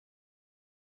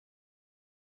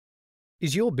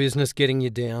Is your business getting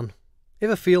you down?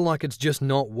 Ever feel like it's just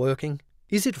not working?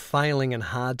 Is it failing and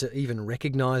hard to even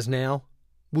recognise now?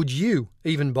 Would you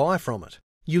even buy from it?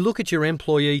 You look at your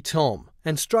employee Tom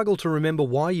and struggle to remember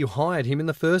why you hired him in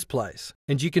the first place.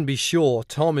 And you can be sure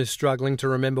Tom is struggling to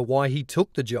remember why he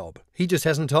took the job. He just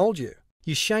hasn't told you.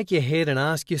 You shake your head and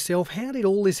ask yourself, how did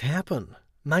all this happen?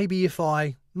 Maybe if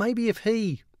I, maybe if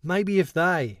he, maybe if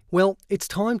they. Well, it's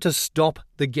time to stop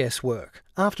the guesswork.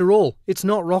 After all, it's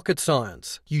not rocket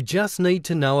science. You just need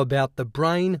to know about the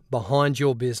brain behind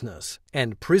your business.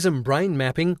 And PRISM Brain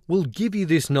Mapping will give you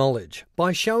this knowledge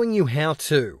by showing you how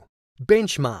to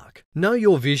benchmark, know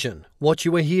your vision, what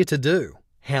you are here to do,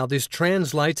 how this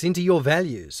translates into your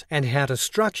values, and how to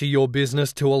structure your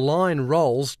business to align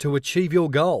roles to achieve your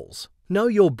goals. Know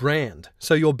your brand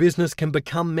so your business can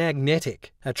become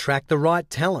magnetic, attract the right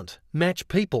talent, match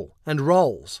people and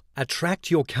roles,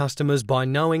 attract your customers by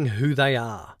knowing who they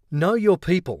are. Know your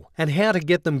people and how to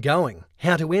get them going,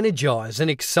 how to energize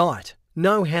and excite.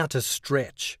 Know how to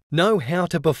stretch. Know how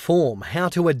to perform, how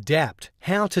to adapt,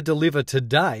 how to deliver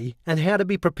today, and how to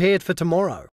be prepared for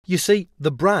tomorrow. You see,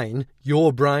 the brain,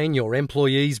 your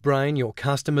employee's brain, your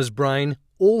customer's brain,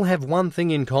 all have one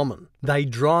thing in common. They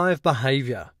drive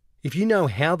behaviour. If you know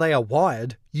how they are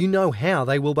wired, you know how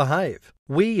they will behave.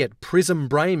 We at PRISM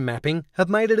Brain Mapping have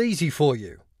made it easy for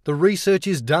you. The research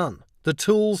is done. The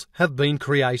tools have been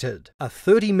created. A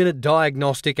 30-minute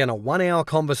diagnostic and a 1-hour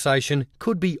conversation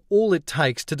could be all it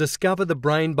takes to discover the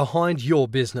brain behind your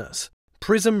business.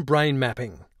 PRISM Brain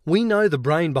Mapping. We know the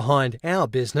brain behind our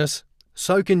business,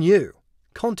 so can you.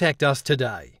 Contact us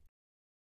today.